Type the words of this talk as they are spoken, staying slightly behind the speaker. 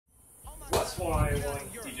21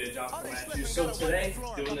 DJ Johnson at you. So today,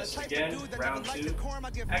 doing this again, round 2.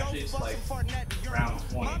 Actually, it's like round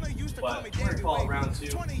 20, but we're gonna call it round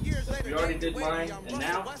 2. We already did mine, and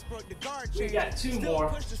now we got 2 more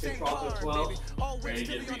Contralto 12 ready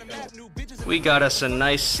to get refilled. We got us a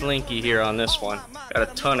nice slinky here on this one.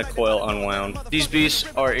 Got a ton of coil unwound. These beasts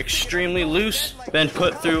are extremely loose, been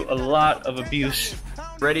put through a lot of abuse.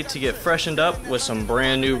 Ready to get freshened up with some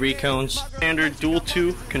brand new Recones. Standard dual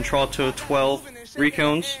 2 Contralto 12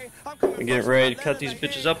 Recones. We're getting ready to cut these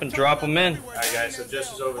bitches up and drop them in. Alright guys, so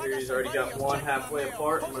Jess is over here. He's already got one halfway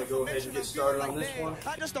apart. I'm going to go ahead and get started on this one.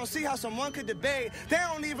 I just don't see how someone could debate. They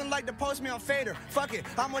don't even like to post me on Fader. Fuck it,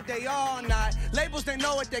 I'm what they all not. Labels, they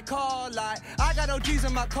know what they call like. I got OGs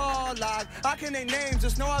in my call log. I can name names,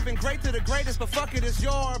 just know I've been great to the greatest, but fuck it, it's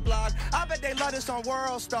your blog. I bet they love this on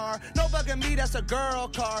World Star. No bugging me, that's a girl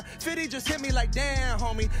car. 50 just hit me like, damn,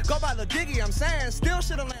 homie. Go by the Diggy, I'm saying. Still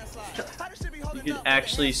shit a landslide. You can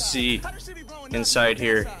actually see inside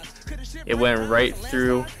here, it went right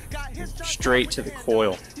through, straight to the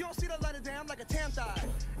coil.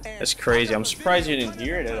 That's crazy. I'm surprised you didn't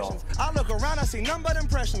hear it at all. I look around, I see none but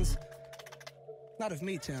impressions. Not of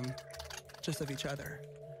me, Tim, just of each other.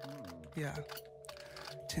 Yeah.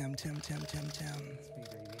 Tim.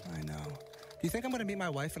 I know. Do you think I'm gonna meet my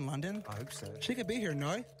wife in London? I hope so. She could be here,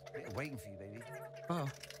 no? Waiting for you, baby. Oh.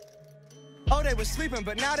 Oh, they was sleeping,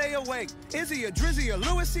 but now they awake. Izzy or Drizzy or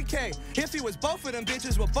Louis C.K. If he was both of them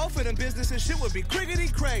bitches with both of them businesses, shit would be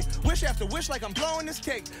criggity cray. Wish after wish like I'm blowing this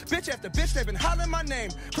cake. Bitch after bitch, they've been hollering my name.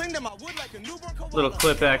 Cling to my wood like a newborn koala. Little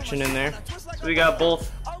clip action in there. So we got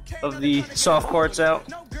both of the soft parts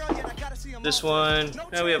out. This one,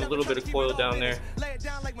 now we have a little bit of coil down there.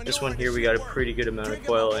 This one here, we got a pretty good amount of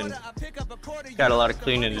coil and got a lot of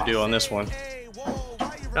cleaning to do on this one.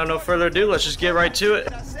 Now, no further ado, let's just get right to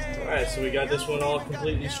it. Alright, so we got this one all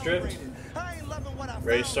completely stripped.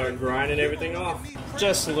 Ready to start grinding everything off.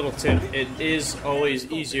 Just a little tip, it is always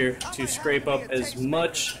easier to scrape up as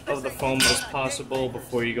much of the foam as possible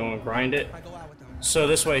before you go and grind it. So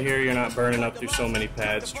this way here, you're not burning up through so many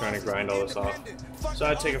pads trying to grind all this off. So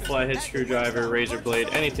I'd take a flathead screwdriver, razor blade,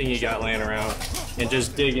 anything you got laying around, and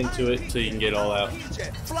just dig into it until you can get it all out.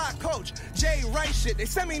 Fly coach, Jay Wright shit. They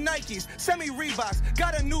send me Nikes, send me Reeboks.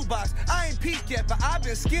 Got a new box. I ain't peaked yet, but I've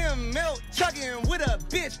been skim milk, chugging with a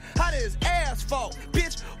bitch. Hot as asphalt.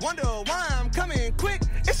 Bitch, wonder why I'm coming quick.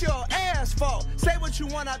 It's your ass fault. Say what you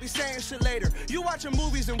want, I'll be saying shit later. You watching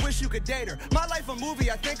movies and wish you could date her. My life a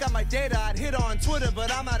movie, I think I might date her. I'd hit her on Twitter,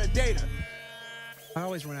 but I'm out of data. I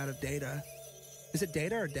always run out of data. Is it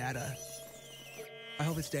data or data? I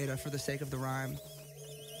hope it's data for the sake of the rhyme.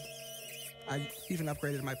 I even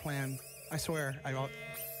upgraded my plan. I swear, I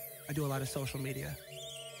do a lot of social media.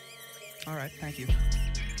 All right, thank you. Hey,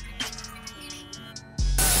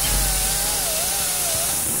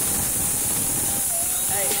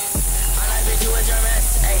 my life bitch, you a germ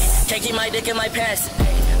ass. Hey, can't keep my dick in my pants.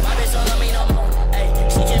 Hey, my bitch don't love me no more. Hey,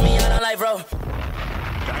 she kicked me out on life, bro.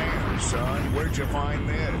 Damn, son, where'd you find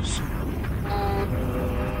this?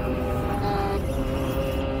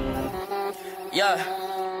 Yeah.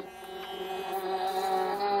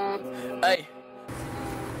 Hey.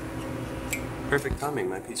 Perfect timing.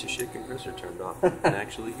 My piece of shit compressor turned off and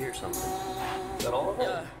actually hear something. Is that all of it?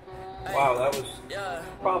 Yeah. Wow, that was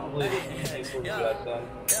probably the easiest one we got done.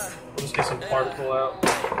 We'll just get some particle out.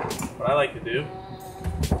 What I like to do.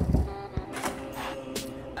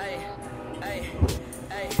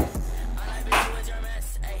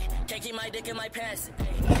 Can't keep my dick in my pants. My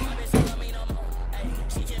bitch don't love me no more.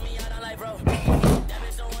 She kicked me out on life, bro. That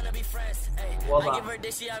bitch don't wanna be friends. I give her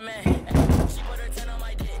dick, she a man. She put her 10 on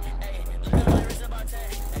my dick. Look at my wrist about 10.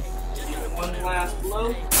 One last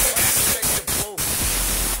blow.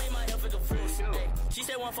 She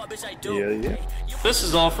said one fuck, bitch, I do. Yeah. This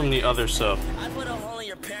is all from the other sub. I put a hole in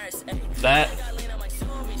your parents. That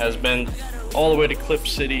has been all the way to Clip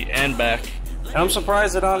City and back. And I'm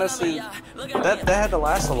surprised that honestly, that had to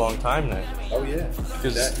last a long time now. Oh yeah,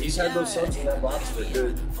 because he's had those subs in that box for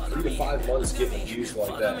good 3 to 5 months getting abused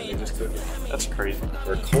like that, and they just took it. That's crazy.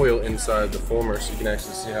 Or coil inside the former, so you can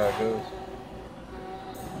actually see how it goes.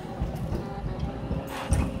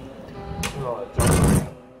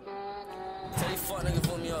 Tell you fuck nigga,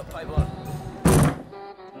 pull me up, pipe up.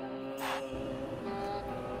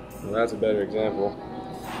 Well, that's a better example.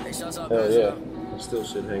 Hey, shouts out, hell yeah, there's still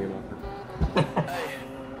shit hanging off it.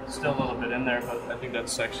 Still a little bit in there, but I think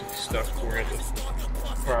that's actually stuck. We're going to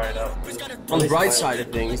fry it out. On the bright side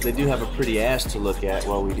of things, they do have a pretty ass to look at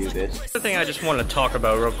while we do this. The thing I just want to talk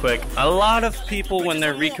about real quick. A lot of people, when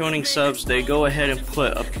they're reconing subs, they go ahead and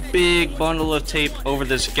put a big bundle of tape over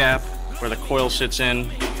this gap where the coil sits in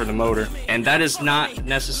for the motor. And that is not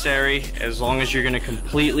necessary as long as you're gonna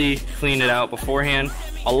completely clean it out beforehand.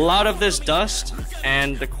 A lot of this dust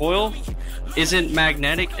and the coil isn't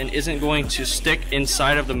magnetic and isn't going to stick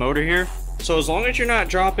inside of the motor here. So as long as you're not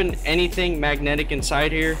dropping anything magnetic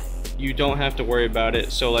inside here, you don't have to worry about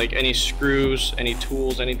it. So like any screws, any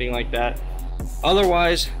tools, anything like that.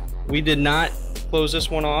 Otherwise, we did not close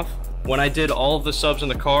this one off. When I did all of the subs in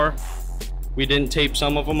the car, we didn't tape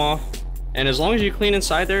some of them off. And as long as you clean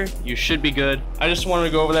inside there, you should be good. I just wanted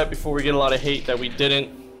to go over that before we get a lot of hate that we didn't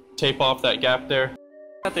tape off that gap there.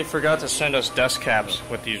 They forgot to send us dust caps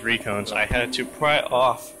with these Recones. I had to pry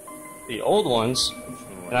off the old ones,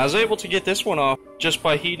 and I was able to get this one off just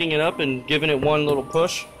by heating it up and giving it one little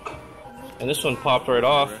push. And this one popped right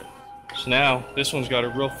off. So now this one's got a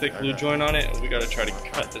real thick glue joint on it, and we got to try to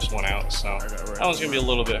cut this one out. So that one's gonna be a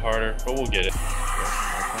little bit harder, but we'll get it.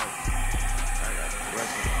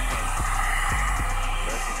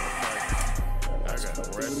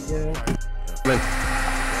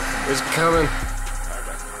 It's coming.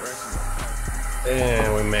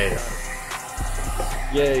 And we made it.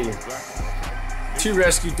 Yay. 2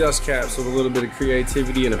 rescue dust caps with a little bit of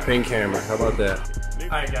creativity and a pink hammer. How about that?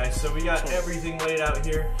 Alright guys, so we got everything laid out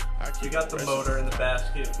here. We got the motor in the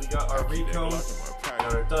basket. We got our Recone, we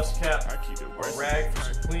got our dust cap, our rag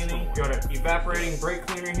for some cleaning. We got our evaporating brake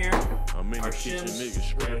cleaner here, our shims,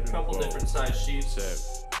 we got a couple different size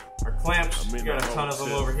sheets, our clamps, we got a ton of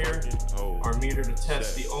them over here, our meter to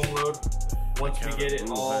test the ohm load. Once we get it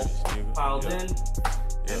all piled in,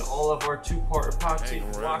 and all of our 2-part epoxy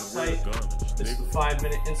Loctite. This is the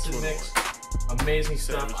 5-minute instant mix. Amazing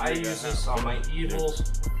stuff. I use this on my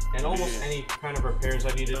Evils and almost any kind of repairs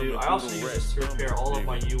I need to do. I also use this to repair all of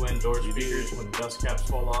my UN door speakers when dust caps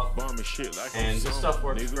fall off. And this stuff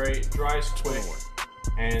works great, dries quick,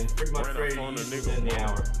 and pretty much ready to use within the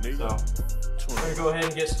hour. So we're gonna go ahead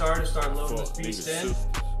and get started, start loading this beast in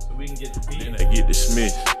so we can get the beat. I get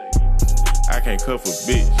dismissed. I can't cuff a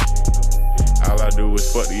bitch. All I do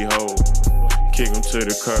is fuck these hoes, kick them to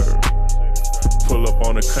the curb. Pull up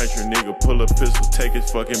on a country nigga, pull a pistol, take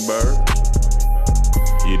his fucking bird.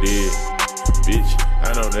 You did, bitch.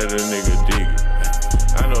 I know that a nigga dig it.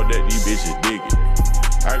 I know that these bitches dig it.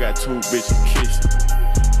 I got 2 bitches kissing.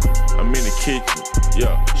 I'm in the kitchen,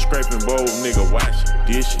 yeah, scraping bowl, nigga, washing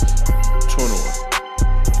dishes. 21.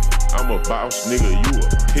 I'm a boss, nigga, you a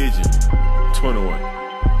pigeon. 21.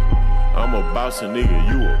 I'm a boss, nigga,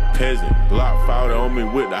 you a peasant. Block founder on me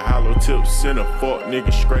with the hollow tip, send a fuck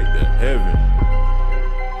nigga straight to heaven.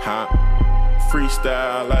 Huh?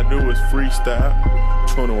 Freestyle, all I do is freestyle.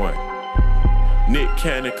 21. Nick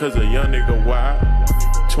Cannon, cause a young nigga wild.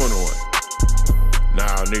 21.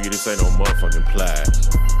 Nah, nigga, this ain't no motherfucking plies.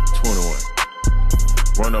 21.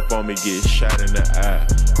 Run up on me, get shot in the eye.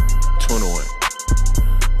 21.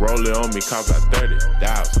 Roll it on me, cop got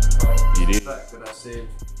 30,000. You did?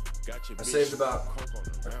 I saved about,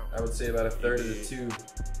 I would say about 1/3 of the tube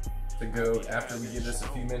to go after we give this a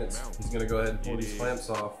few minutes. He's gonna go ahead and pull these clamps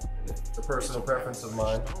off. It's a personal preference of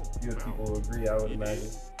mine. A few people will agree, I would imagine.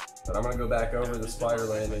 But I'm gonna go back over the spider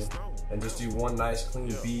landing and just do one nice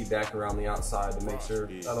clean bead back around the outside to make sure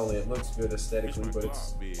not only it looks good aesthetically, but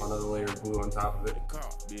it's another layer of glue on top of it.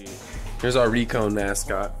 Here's our Recone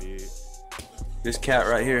mascot. This cat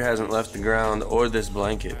right here hasn't left the ground or this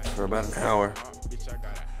blanket for about an hour.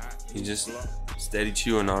 He's just steady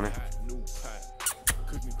chewing on it.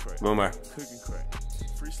 Boomer.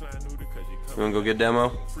 You wanna go get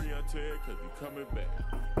demo?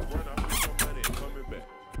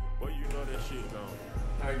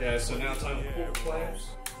 Alright guys, so now it's time to pull the clamps,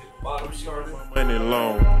 get the bottom started. Money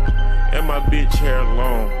long, and my bitch hair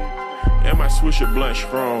long, and my swisher blunt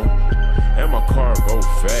strong, and my car go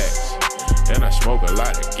fast, and I smoke a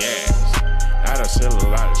lot of gas. I done sell a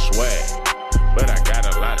lot of swag, but I got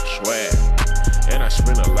a lot of swag, and I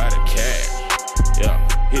spend a lot of cash. Yeah,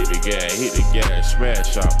 hit the gas,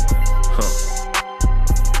 smash off.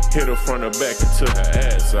 Hit her front or back until her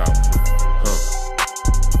ass out.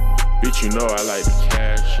 Bitch, you know I like the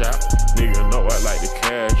cash out. Nigga know I like the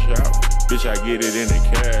cash out. Bitch, I get it in the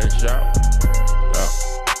cash out.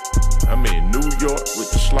 I'm in New York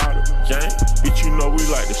with the slaughter gang. Bitch, you know we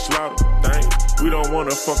like the slaughter thing. We don't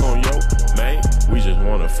wanna fuck on yo, man. We just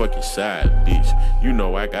wanna fuck your side, bitch. You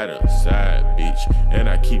know I got a side, bitch. And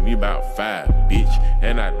I keep me about 5, bitch.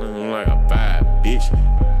 And I like a 5,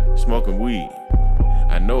 bitch. Smoking weed.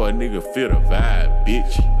 I know a nigga feel the vibe,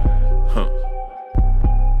 bitch.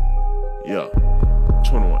 Yeah,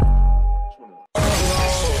 21.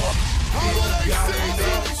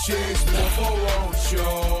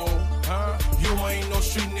 You ain't no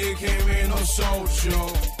street nigga, came in no social.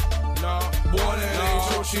 Boy, that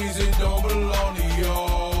ain't your cheese, it don't belong to you.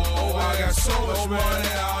 I got so much money,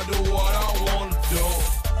 I'll do what I wanna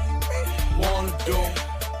do.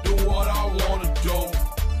 Do what I wanna do.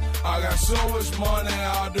 I got so much money,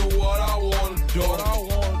 I'll do what I wanna do. What I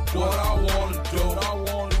wanna do. What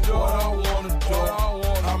I wanna do.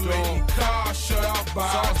 How many cars should I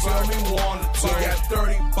buy? Tell me one or two. Got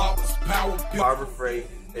 30 bottles, power pill. Harbor Freight,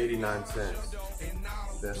 89 cents.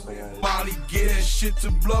 Best thing I did. Molly get that shit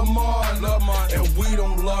to blood money. And we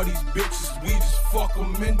don't love these bitches, we just fuck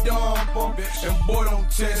them and dump them. And boy, don't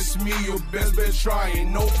test me, your best bet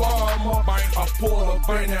trying no bomber. I pull up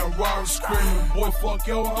in that Rari screaming, boy, fuck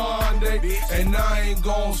your Hyundai. And I ain't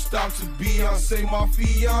gon' stop to Beyonce, my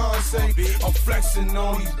fiance. I'm flexing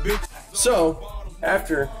on these bitches. So,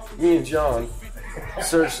 after me and John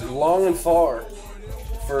searched long and far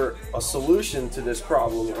for a solution to this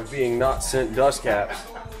problem of being not sent dust caps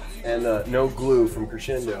and no glue from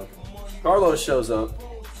Crescendo, Carlos shows up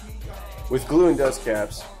with glue and dust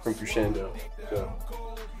caps from Crescendo. So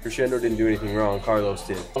Crescendo didn't do anything wrong, Carlos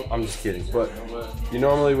did. I'm just kidding, but you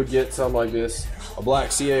normally would get something like this, a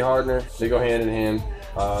black CA hardener. They go hand in hand.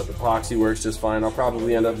 The epoxy works just fine. I'll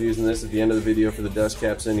probably end up using this at the end of the video for the dust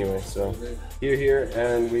caps anyway. So here,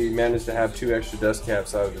 and we managed to have 2 extra dust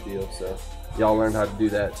caps out of the deal. So y'all learned how to do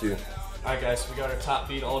that too. Alright guys, so we got our top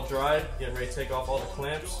bead all dried, getting ready to take off all the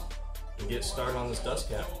clamps and get started on this dust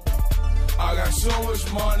cap. I got so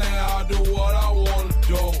much money, I'll do what I wanna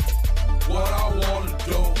do. What I wanna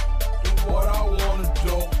do. What I wanna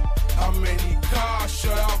do. How many cars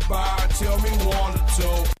should I buy? Tell me one or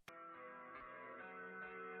two.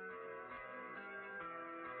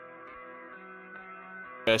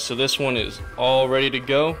 Okay, so this one is all ready to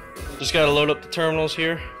go. Just gotta load up the terminals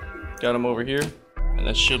here. Got them over here. And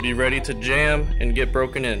that should be ready to jam and get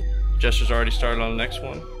broken in. Jester's already started on the next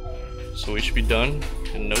one, so we should be done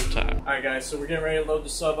in no time. Alright guys, so we're getting ready to load the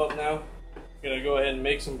sub up now. We're gonna go ahead and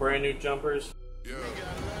make some brand new jumpers. Yeah.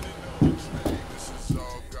 This is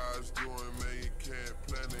all God's doing, man, you can't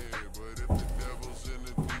plan it. But if the devil's in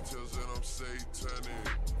the details, then I'm satanic.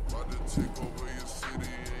 About to take over your city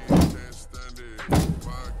and you can't stand it.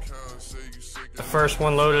 My account say you sick. The first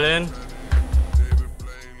one loaded in.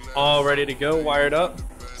 All ready to go, wired up.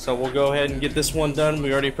 So we'll go ahead and get this one done.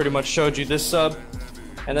 We already pretty much showed you this sub.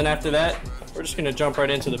 And then after that, we're just gonna jump right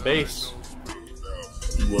into the bass.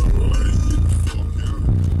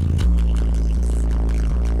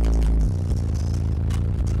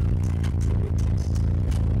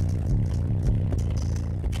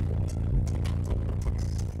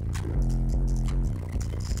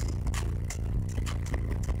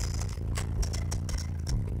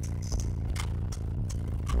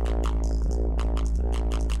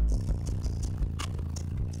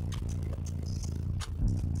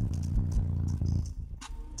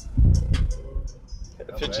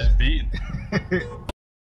 The pitch is beaten.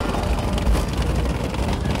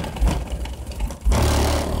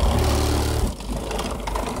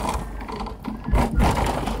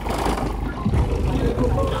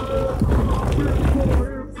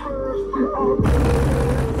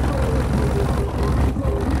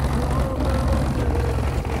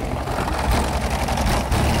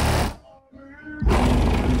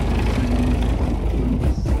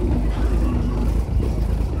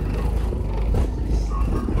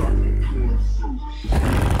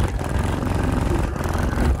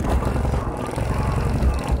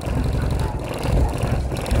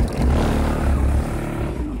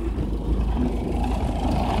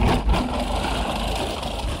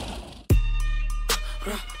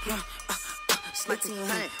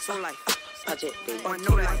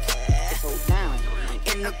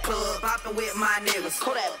 In the club, poppin' with my niggas.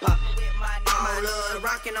 All love,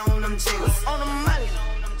 rockin' on them jiggers. On the money.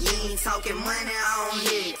 You ain't talking money, I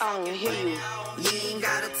don't hear you. You ain't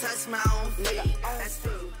gotta touch my own feet.